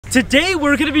Today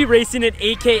we're gonna be racing an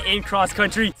 8K in cross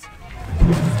country,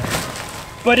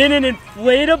 but in an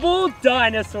inflatable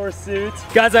dinosaur suit.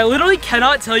 Guys, I literally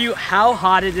cannot tell you how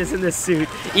hot it is in this suit.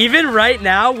 Even right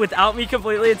now, without me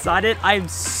completely inside it, I am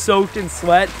soaked in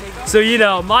sweat. So you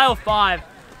know, mile 5,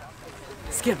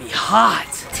 it's gonna be hot.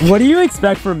 What do you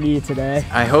expect from me today?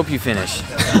 I hope you finish.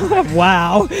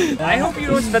 Wow. I hope you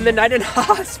don't spend the night in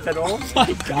hospital. Oh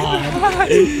my God.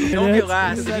 Don't be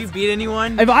last. If you beat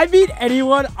anyone. If I beat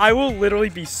anyone, I will literally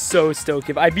be so stoked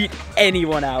if I beat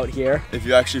anyone out here. If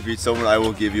you actually beat someone, I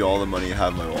will give you all the money you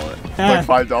have in my wallet. Yeah.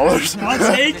 Like $5.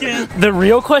 I'll take it. The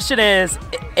real question is,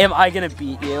 am I gonna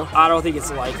beat you? I don't think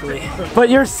it's likely. But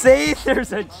you're saying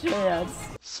there's a chance.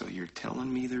 So you're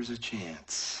telling me there's a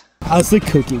chance? How's the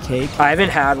cookie cake? I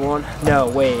haven't had one. No,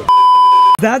 wait. Is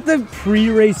that the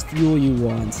pre-race fuel you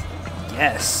want?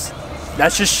 Yes.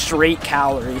 That's just straight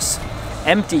calories.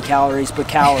 Empty calories, but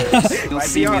calories. You'll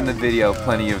see me in the video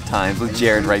plenty of times with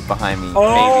Jared right behind me.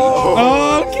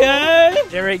 Oh, maybe. Okay.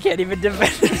 Jared can't even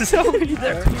defend himself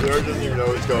either. Jared doesn't even know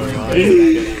what's going on.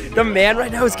 The man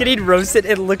right now is getting roasted,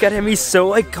 and look at him. He's so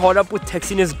like caught up with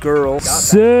texting his girl.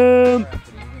 Simp.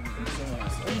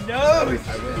 No,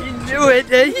 he knew it.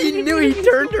 He knew. He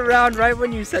turned around right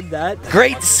when you said that.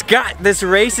 Great Scott, this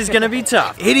race is gonna be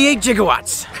tough. 88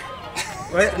 gigawatts.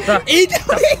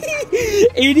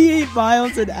 88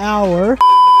 miles an hour.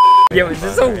 Yo, is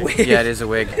this a wig? Yeah, it is a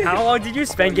wig. How long did you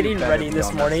spend getting ready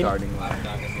this morning?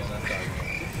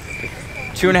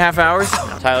 2.5 hours.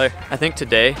 Tyler, I think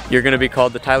today you're gonna be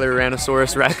called the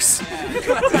Tyrannosaurus Rex.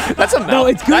 That's a mouth. No,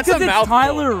 it's good That's a because it's mouthful.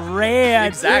 Tyler ran.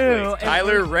 Exactly. Too.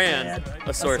 Tyler ran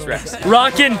a Saurus Rex.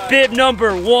 Rockin' bib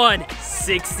number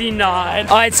 169.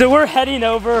 All right, so we're heading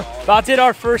over, about to hit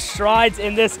our first strides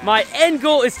in this. My end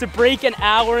goal is to break an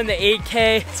hour in the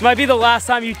 8K. This might be the last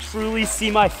time you truly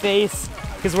see my face,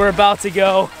 because we're about to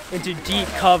go into deep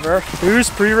cover. Whose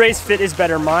pre-race fit is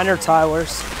better, mine or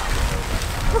Tyler's?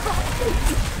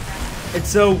 And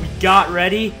so we got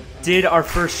ready, did our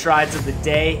first strides of the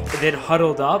day, and then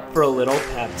huddled up for a little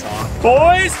pep talk.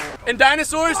 Boys and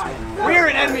dinosaurs, we're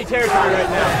in enemy territory right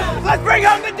now. Let's bring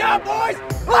on the dub, boys!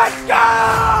 Let's go!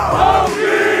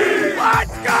 Hoagie!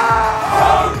 Let's go!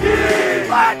 Hoagie!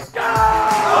 Let's go!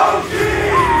 Hoagie!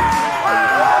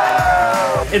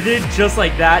 And then just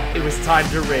like that, it was time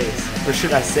to race. Or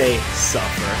should I say,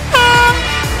 suffer.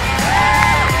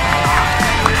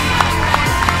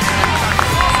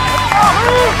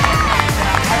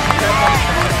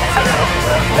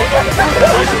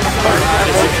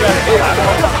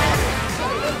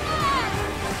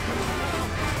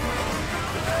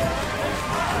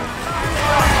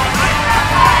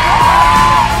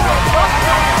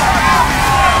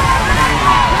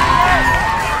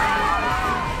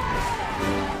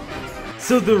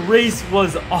 So the race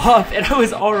was off, and I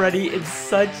was already in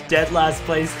such dead last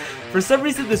place. For some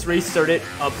reason, this race started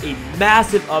up a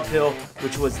massive uphill,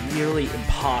 which was nearly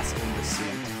impossible to see.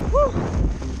 Whew.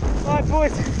 All right,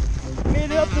 boys,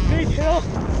 made it up the big hill.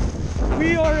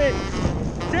 We are in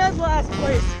dead last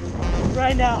place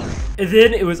right now. And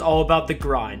then it was all about the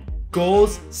grind.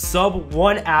 Goals, sub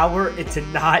 1 hour, and to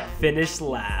not finish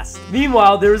last.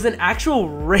 Meanwhile, there was an actual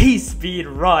race being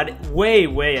run way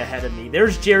ahead of me.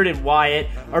 There's Jared and Wyatt.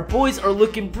 Our boys are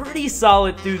looking pretty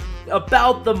solid through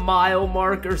about the mile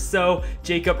mark or so.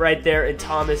 Jacob right there, and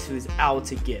Thomas, who's out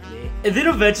to get me. And then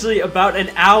eventually, about an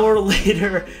hour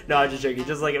later, no, I'm just joking,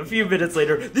 just like a few minutes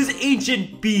later, this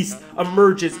ancient beast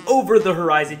emerges over the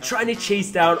horizon, trying to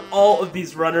chase down all of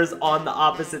these runners on the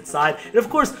opposite side. And of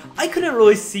course, I couldn't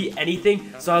really see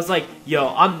anything, so I was like,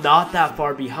 yo, I'm not that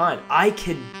far behind. I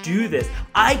can do this.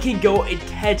 I can go and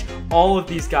catch all of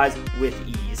these guys with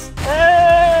ease.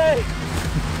 Hey!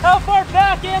 How far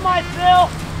back am I, Phil?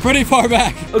 Pretty far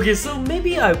back. Okay, so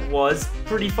maybe I was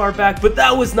pretty far back, but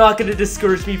that was not going to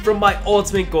discourage me from my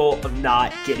ultimate goal of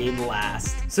not getting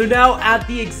last. So now at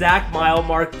the exact mile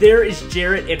mark, there is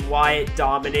Jarrett and Wyatt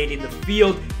dominating the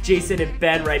field. Jason and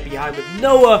Ben right behind with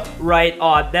Noah right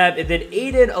on them. And then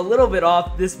Aiden a little bit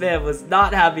off. This man was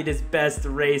not having his best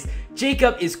race.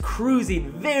 Jacob is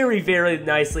cruising very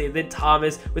nicely. And then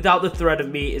Thomas, without the threat of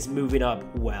me, is moving up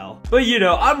well. But you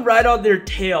know, I'm right on their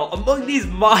tail. Among these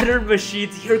modern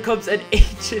machines, here comes an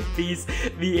ancient beast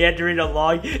meandering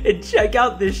along. And check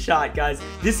out this shot, guys.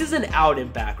 This is an out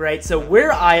and back, right? So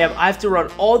where I am, I have to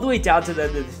run all the way down to the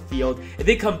end of the field and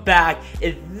then come back,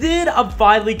 and then I'm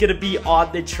finally gonna be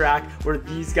on the track where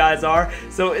these guys are.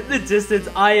 So in the distance,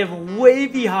 I am way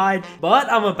behind,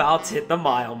 but I'm about to hit the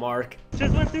mile mark.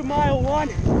 Just went through mile 1,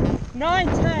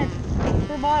 9:10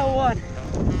 for mile 1.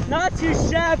 Not too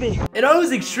shabby. And I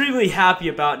was extremely happy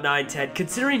about 9:10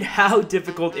 considering how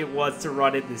difficult it was to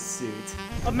run in this suit.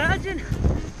 Imagine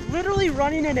literally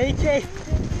running an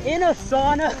 8K in a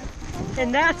sauna,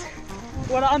 and that's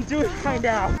what I'm doing right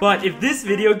now. But if this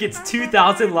video gets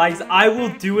 2,000 likes, I will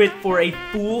do it for a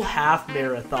full half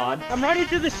marathon. I'm running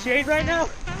through the shade right now.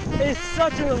 It's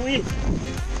such a relief.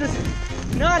 Just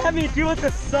not having to deal with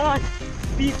the sun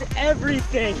beats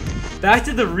everything. Back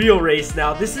to the real race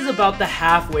now. This is about the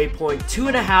halfway point,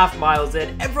 2.5 miles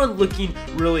in. Everyone looking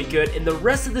really good, and the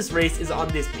rest of this race is on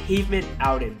this pavement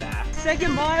out and back.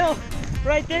 Second mile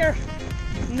right there,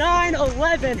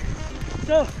 9:11.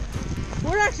 So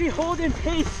we're actually holding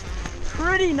pace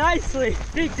pretty nicely.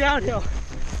 Big downhill,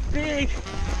 big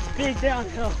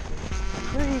downhill.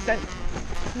 Cruising.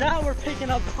 Now we're picking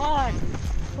up time.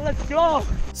 Let's go.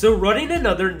 So running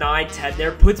another 9:10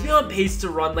 there puts me on pace to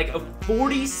run like a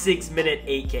 46-minute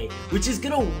 8K, which is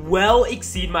gonna well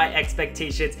exceed my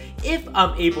expectations if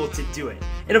I'm able to do it.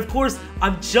 And of course,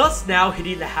 I'm just now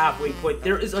hitting the halfway point.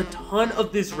 There is a ton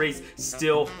of this race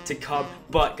still to come.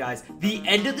 But guys, the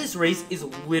end of this race is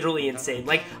literally insane.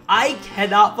 Like, I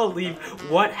cannot believe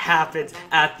what happens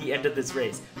at the end of this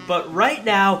race. But right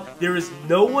now, there is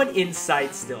no one in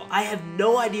sight still. I have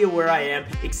no idea where I am,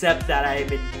 except that I am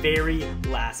in very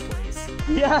last place.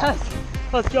 Yes!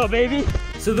 Let's go, baby!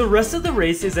 So the rest of the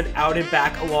race is an out and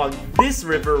back along this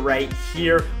river right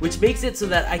here, which makes it so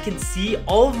that I can see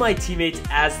all of my teammates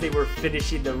as they were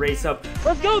finishing the race up.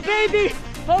 Let's go, baby!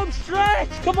 Home stretch!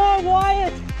 Come on,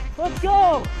 Wyatt! Let's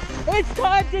go! It's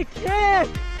time to kick!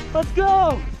 Let's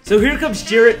go! So here comes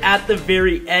Jarrett at the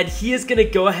very end. He is gonna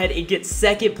go ahead and get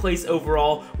second place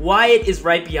overall. Wyatt is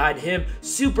right behind him.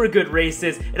 Super good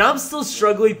races. And I'm still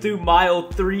struggling through mile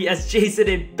 3 as Jason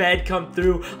and Ben come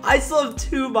through. I still have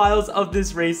 2 miles of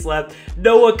this race left.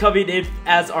 Noah coming in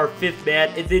as our 5th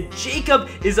man. And then Jacob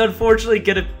is unfortunately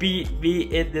gonna beat me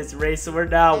in this race. So we're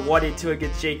now 1-2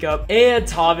 against Jacob. And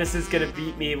Thomas is gonna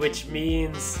beat me, which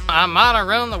means I might have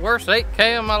run the worst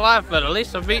 8K of my life, but at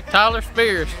least I beat Tyler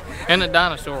Spears in the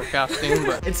dinosaur costume.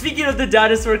 And speaking of the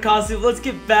dinosaur costume, let's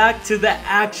get back to the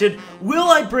action. Will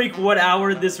I break 1 hour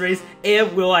in this race,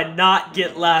 and will I not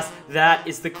get last? That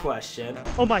is the question.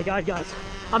 Oh my god, guys,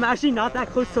 I'm actually not that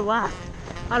close to last.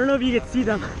 I don't know if you can see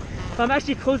them, but I'm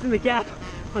actually closing the gap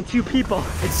on 2 people.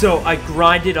 And so I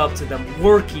grinded up to them,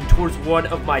 working towards one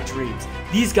of my dreams.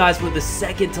 These guys were the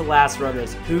second to last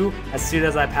runners, who, as soon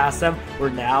as I passed them,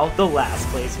 were now the last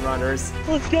place runners.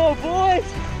 Let's go, boys!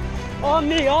 On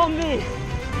me, on me!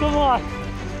 Come on,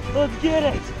 let's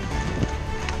get it!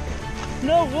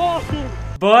 No walking!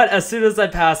 But as soon as I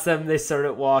passed them, they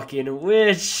started walking,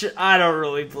 which I don't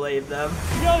really blame them.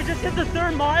 Yo, just hit the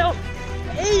 3rd mile,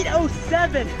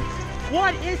 8:07.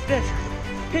 What is this?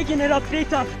 Picking it up big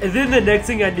time. And then the next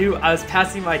thing I knew, I was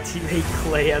passing my teammate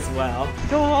Clay as well.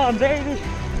 Come on, baby.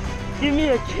 Give me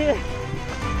a kick.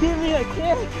 Give me a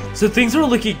kick. So things were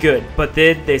looking good, but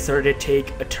then they started to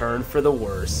take a turn for the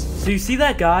worse. So you see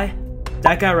that guy?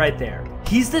 That guy right there.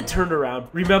 He's the turnaround.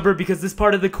 Remember, because this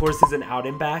part of the course is an out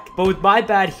and back. But with my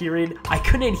bad hearing, I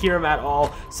couldn't hear him at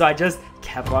all, so I just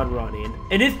kept on running.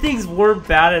 And if things weren't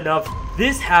bad enough,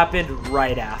 this happened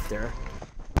right after.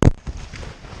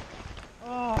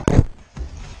 Oh.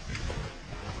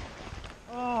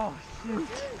 Oh, shoot.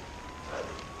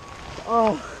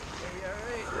 Oh.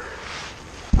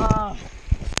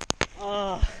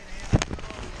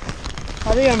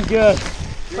 I think I'm good.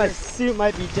 My suit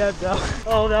might be dead though.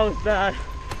 Oh, that was bad.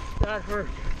 That hurt.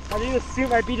 I think the suit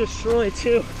might be destroyed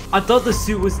too. I thought the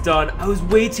suit was done. I was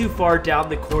way too far down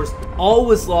the course. All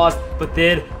was lost, but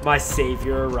then my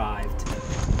savior arrived.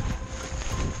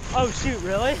 Oh shoot,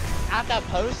 really? At that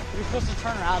post, you're supposed to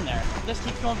turn around there. This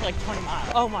keeps going for like 20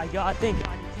 miles. Oh my god, thank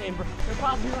god you came, bro. They're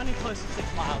probably running close to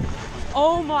 6 miles.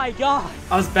 Oh my god.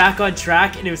 I was back on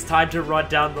track and it was time to run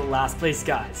down the last place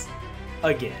guys.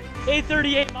 Again.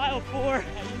 8:38 mile 4.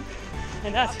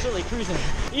 And that's really cruising.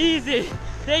 Easy.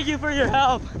 Thank you for your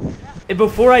help. And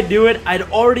before I knew it, I'd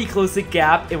already closed the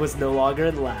gap. It was no longer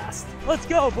in last. Let's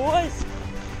go, boys.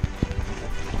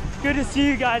 Good to see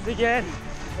you guys again.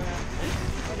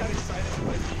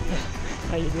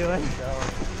 How you doing?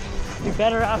 You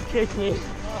better outkick me.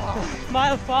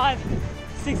 Mile 5,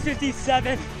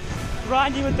 6:57.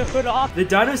 Grinding with the hood off. The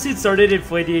dino suit started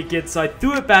inflating again, so I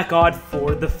threw it back on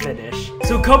for the finish.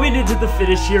 So coming into the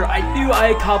finish here, I knew I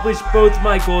accomplished both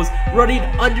my goals, running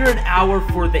under an hour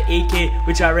for the 8K,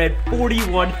 which I ran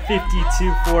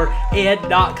 41:52 for, and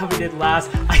not coming in last.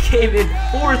 I came in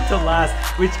 4th to last,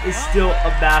 which is still a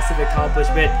massive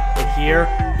accomplishment, and here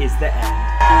is the end.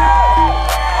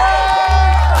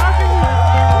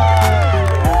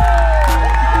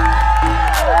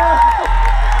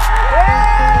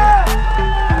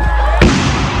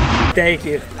 Thank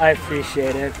you. I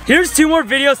appreciate it. Here's 2 more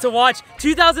videos to watch.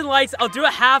 2,000 likes. I'll do a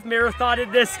half marathon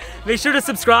in this. Make sure to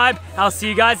subscribe. I'll see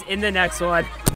you guys in the next one.